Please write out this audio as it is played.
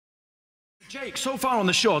Jake, so far on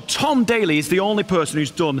the show, Tom Daley is the only person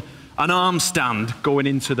who's done an arm stand going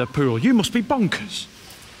into the pool. You must be bonkers.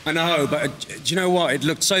 I know, but do you know what? It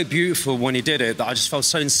looked so beautiful when he did it that I just felt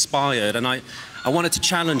so inspired, and I wanted to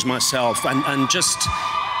challenge myself and just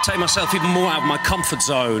take myself even more out of my comfort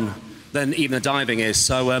zone than even the diving is.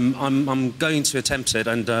 So I'm going to attempt it,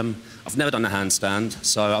 and I've never done a handstand,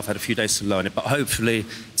 so I've had a few days to learn it, but hopefully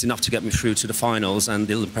it's enough to get me through to the finals, and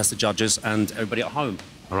it'll impress the judges and everybody at home.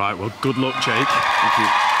 All right, well, good luck, Jake. Thank you.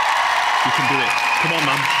 You can do it. Come on,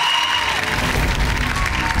 man.